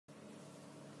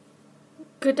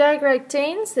Good day, grade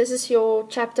 10s. This is your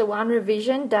chapter 1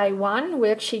 revision, day 1,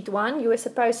 worksheet 1. You were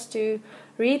supposed to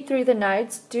read through the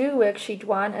notes, do worksheet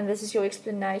 1, and this is your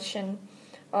explanation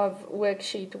of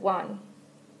worksheet 1.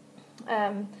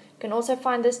 You can also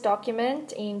find this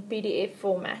document in PDF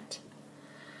format.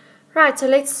 Right, so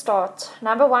let's start.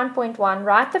 Number 1.1,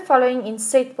 write the following in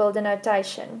set builder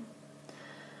notation.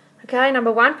 Okay,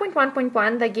 number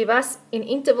 1.1.1, they give us in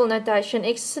interval notation,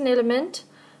 x is an element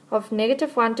of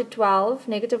 -1 to 12,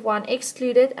 -1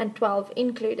 excluded and 12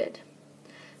 included.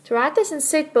 To write this in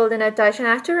set builder notation,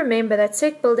 I have to remember that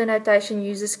set builder notation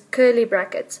uses curly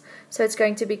brackets. So it's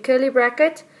going to be curly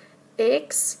bracket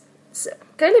x,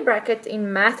 curly bracket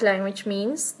in math language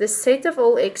means the set of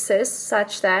all x's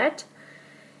such that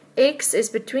x is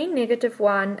between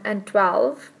 -1 and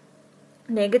 12,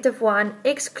 -1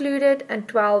 excluded and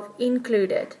 12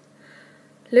 included.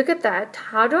 Look at that.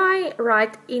 How do I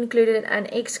write included and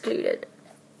excluded?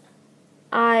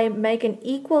 I make an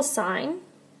equal sign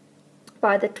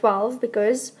by the 12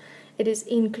 because it is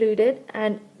included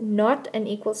and not an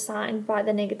equal sign by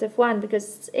the -1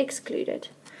 because it's excluded.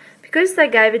 Because they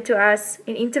gave it to us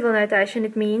in interval notation,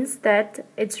 it means that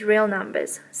it's real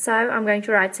numbers. So I'm going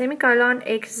to write semicolon,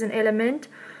 x is an element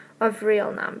of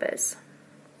real numbers.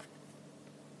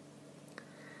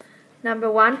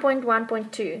 Number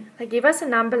 1.1.2, they give us a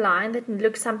number line that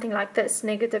looks something like this,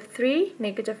 -3,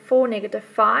 -4,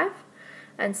 -5,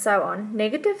 and so on.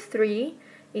 -3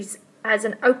 is as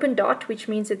an open dot, which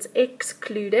means it's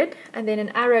excluded, and then an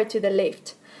arrow to the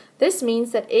left. This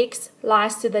means that x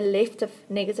lies to the left of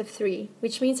 -3,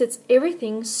 which means it's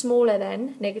everything smaller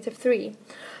than -3.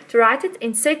 To write it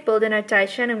in set builder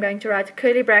notation, I'm going to write a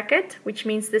curly bracket, which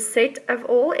means the set of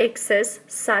all x's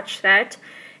such that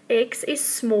x is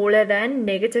smaller than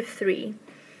 -3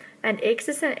 and x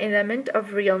is an element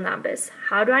of real numbers.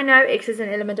 How do I know x is an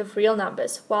element of real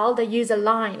numbers? Well, they use a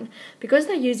line. Because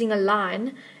they're using a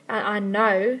line, I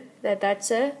know that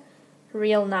that's a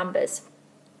real numbers.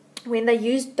 When they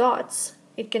use dots,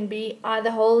 it can be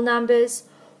either whole numbers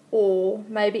or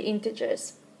maybe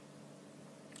integers.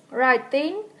 Right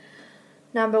then,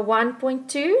 number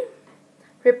 1.2.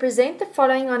 Represent the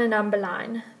following on a number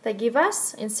line. They give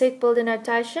us, in set builder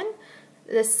notation,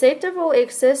 the set of all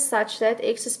x's such that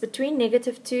x is between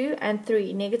 -2 and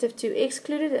 3. -2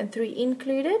 excluded and 3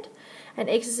 included, and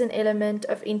x is an element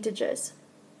of integers.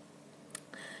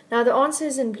 Now the answer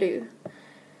is in blue.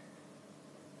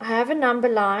 I have a number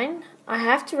line. I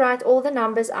have to write all the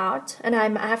numbers out, and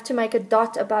I have to make a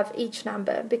dot above each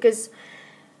number, because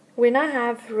when I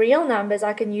have real numbers,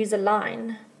 I can use a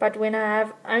line. But when I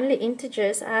have only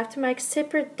integers, I have to make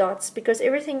separate dots because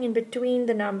everything in between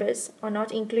the numbers are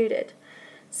not included.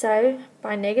 So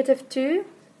by -2,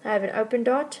 I have an open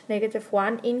dot,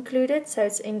 -1 included, so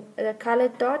it's in the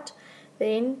colored dot.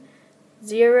 Then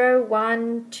 0,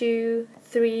 1, 2,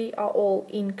 3 are all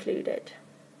included.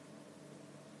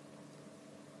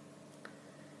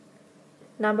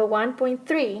 Number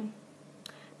 1.3.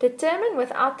 Determine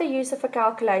without the use of a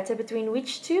calculator between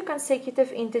which two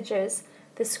consecutive integers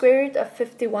the square root of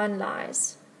 51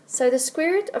 lies. So the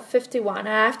square root of 51,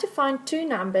 I have to find two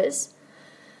numbers,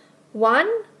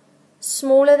 one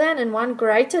smaller than and one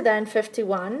greater than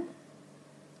 51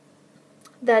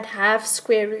 that have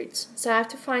square roots. So I have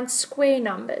to find square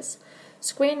numbers.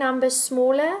 Square numbers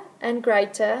smaller and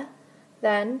greater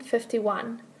than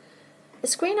 51. A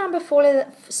square number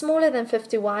smaller than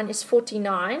 51 is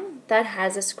 49, that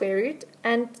has a square root,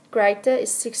 and greater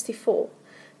is 64.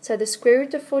 So the square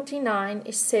root of 49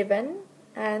 is 7,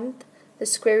 and the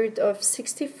square root of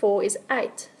 64 is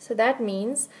 8. So that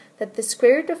means that the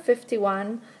square root of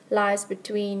 51 lies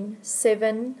between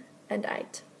 7 and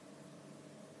 8.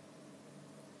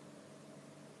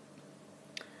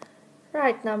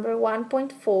 Right, number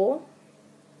 1.4,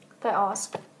 they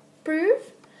ask,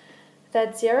 prove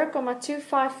that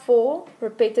 0,254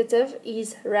 repetitive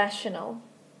is rational.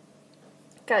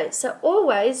 Okay, so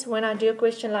always when I do a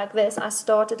question like this, I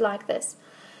start it like this.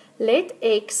 Let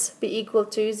x be equal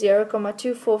to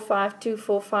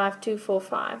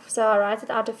 0,245,245,245. So I write it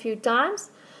out a few times,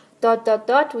 dot, dot,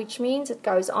 dot, which means it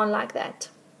goes on like that.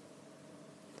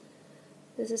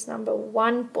 This is number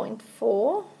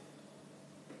 1.4.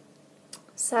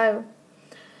 So,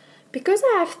 because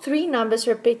I have three numbers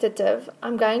repetitive,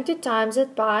 I'm going to times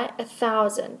it by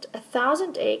 1,000.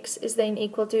 1,000x is then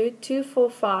equal to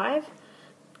 245,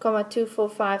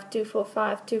 245,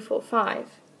 245,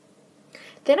 245.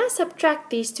 Then I subtract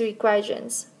these two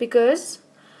equations because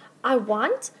I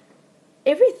want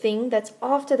everything that's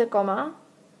after the comma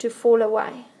to fall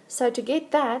away. So to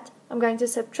get that, I'm going to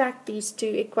subtract these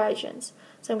two equations.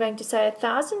 So I'm going to say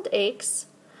 1000x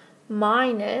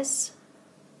minus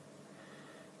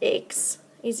x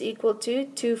is equal to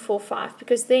 245,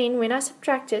 because then when I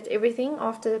subtract it, everything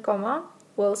after the comma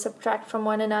will subtract from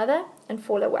one another and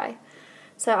fall away.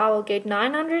 So I will get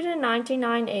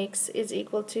 999x is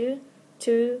equal to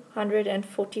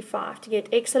 245. To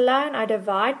get x alone, I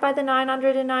divide by the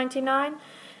 999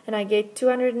 and I get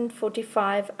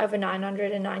 245 over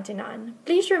 999.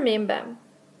 Please remember,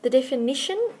 the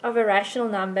definition of a rational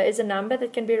number is a number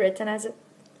that can be written as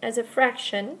a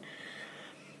fraction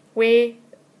where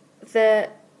the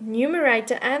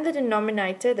numerator and the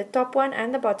denominator, the top one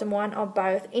and the bottom one, are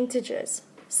both integers.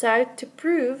 So to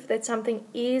prove that something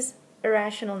is a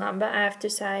rational number, I have to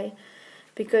say,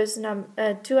 because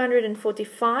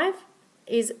 245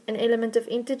 is an element of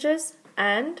integers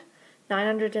and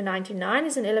 999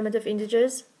 is an element of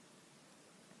integers,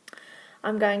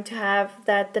 I'm going to have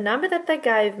that the number that they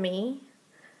gave me,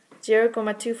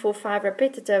 0,245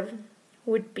 repetitive,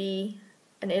 would be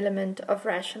an element of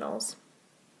rationals.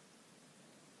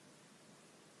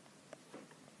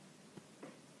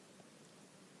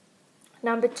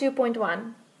 Number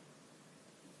 2.1.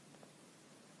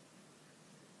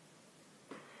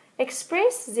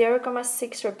 Express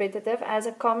 0,6 repetitive as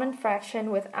a common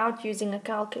fraction without using a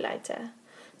calculator.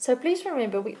 So please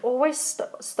remember, we always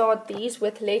start these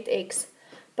with let x,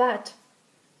 but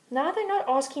now they're not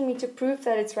asking me to prove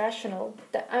that it's rational.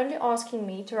 They're only asking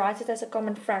me to write it as a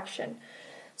common fraction.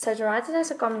 So to write it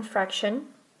as a common fraction,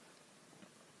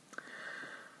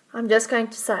 I'm just going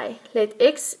to say let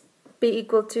x be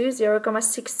equal to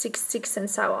 0,666 and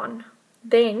so on.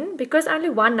 Then, because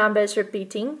only one number is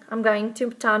repeating, I'm going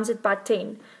to times it by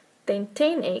 10. Then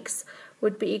 10x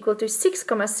would be equal to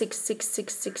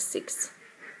 6,66666.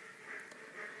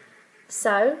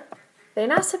 So,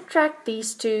 then I subtract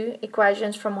these two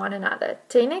equations from one another.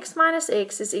 10x minus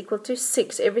x is equal to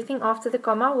 6. Everything after the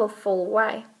comma will fall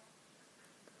away.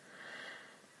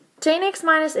 10x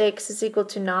minus x is equal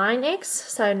to 9x,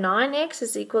 so 9x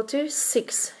is equal to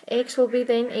 6. X will be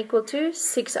then equal to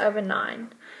 6 over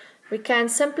 9. We can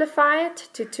simplify it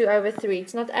to 2 over 3.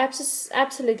 It's not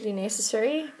absolutely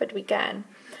necessary, but we can.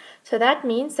 So that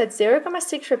means that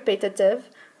 0,6 repetitive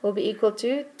will be equal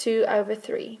to 2 over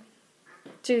 3.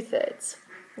 2/3.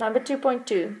 Number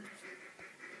 2.2.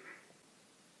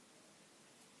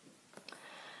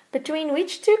 Between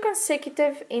which two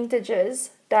consecutive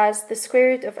integers does the square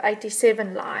root of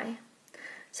 87 lie?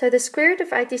 So the square root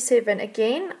of 87,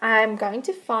 again, I am going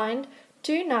to find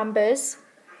two numbers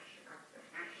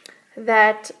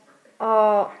that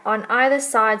are on either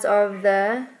sides of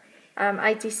the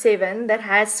 87 that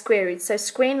has square roots. So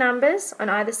square numbers on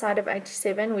either side of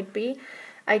 87 would be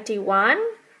 81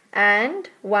 and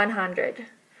 100.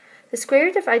 The square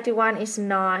root of 81 is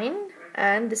 9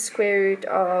 and the square root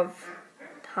of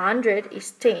 100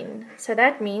 is 10. So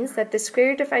that means that the square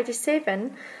root of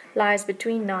 87 lies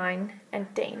between 9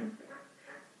 and 10.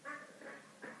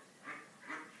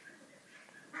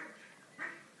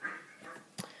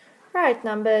 Right,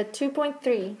 number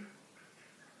 2.3.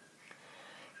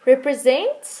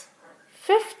 Represent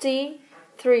 50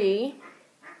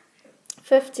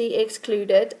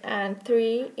 excluded and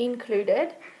 3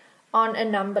 included on a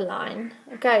number line.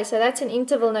 Okay, so that's an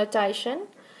interval notation.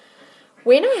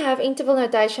 When I have interval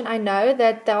notation, I know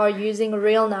that they are using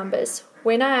real numbers.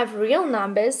 When I have real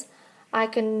numbers, I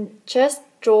can just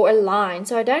draw a line.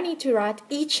 So I don't need to write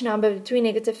each number between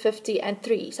negative 50 and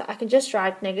 3. So I can just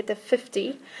write negative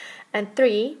 50 and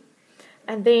 3.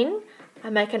 And then I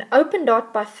make an open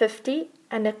dot by 50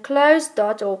 and a closed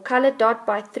dot or colored dot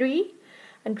by 3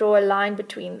 and draw a line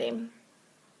between them.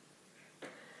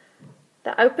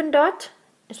 The open dot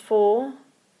is for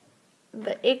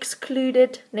the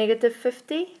excluded negative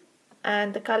 50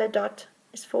 and the colored dot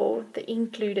is for the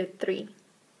included 3.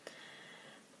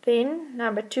 Then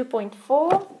number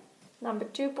 2.4. Number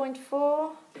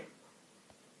 2.4,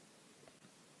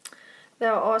 they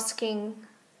are asking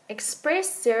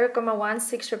express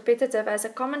 0,16 repetitive as a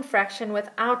common fraction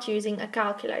without using a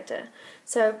calculator.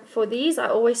 So for these I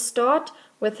always start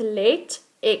with let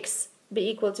x be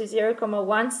equal to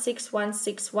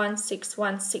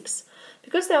 0,16161616.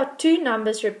 Because there are two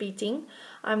numbers repeating,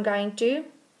 I'm going to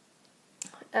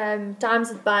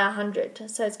times it by 100.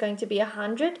 So it's going to be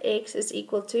 100. X is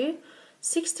equal to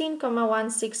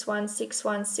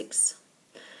 16,161616.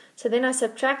 So then I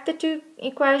subtract the two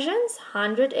equations.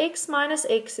 100x minus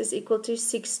x is equal to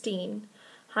 16.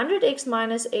 100x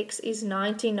minus x is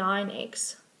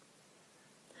 99x.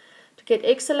 To get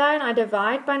x alone, I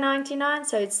divide by 99,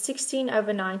 so it's 16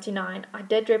 over 99. I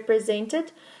did represent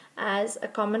it as a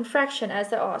common fraction as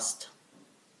they asked.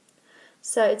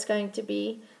 So it's going to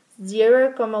be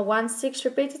 0,16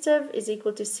 repetitive is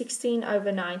equal to 16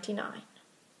 over 99.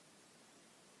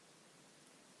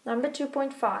 Number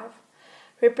 2.5.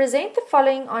 Represent the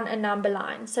following on a number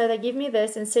line. So they give me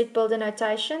this in set builder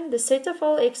notation. The set of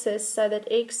all x's so that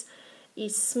x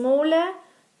is smaller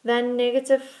than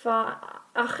negative 5.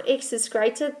 X is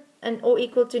greater and or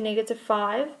equal to negative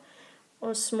 5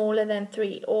 or smaller than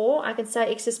 3. Or I can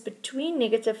say x is between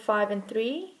negative 5 and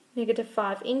 3. Negative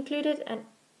 5 included and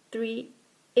 3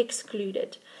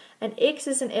 excluded. And x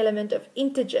is an element of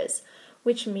integers,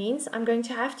 which means I'm going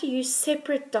to have to use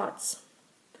separate dots.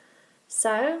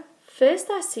 So first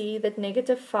I see that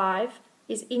negative 5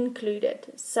 is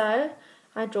included. So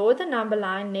I draw the number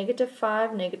line negative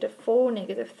 5, negative 4,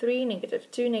 negative 3,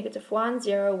 negative 2, negative 1,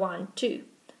 0, 1, 2,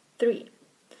 3.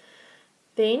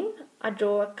 Then I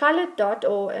draw a colored dot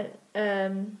or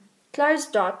a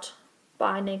closed dot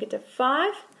by negative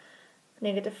 5,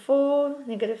 negative 4,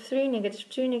 negative 3, negative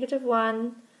 2, negative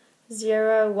 1,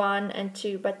 0, 1, and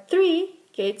 2. But 3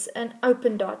 gets an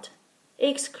open dot,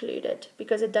 excluded,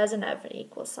 because it doesn't have an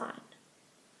equal sign.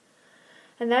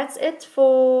 And that's it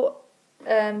for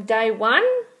day 1.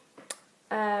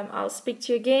 I'll speak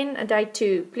to you again on day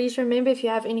 2. Please remember, if you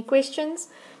have any questions,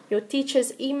 your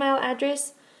teacher's email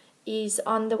address is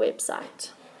on the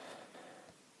website.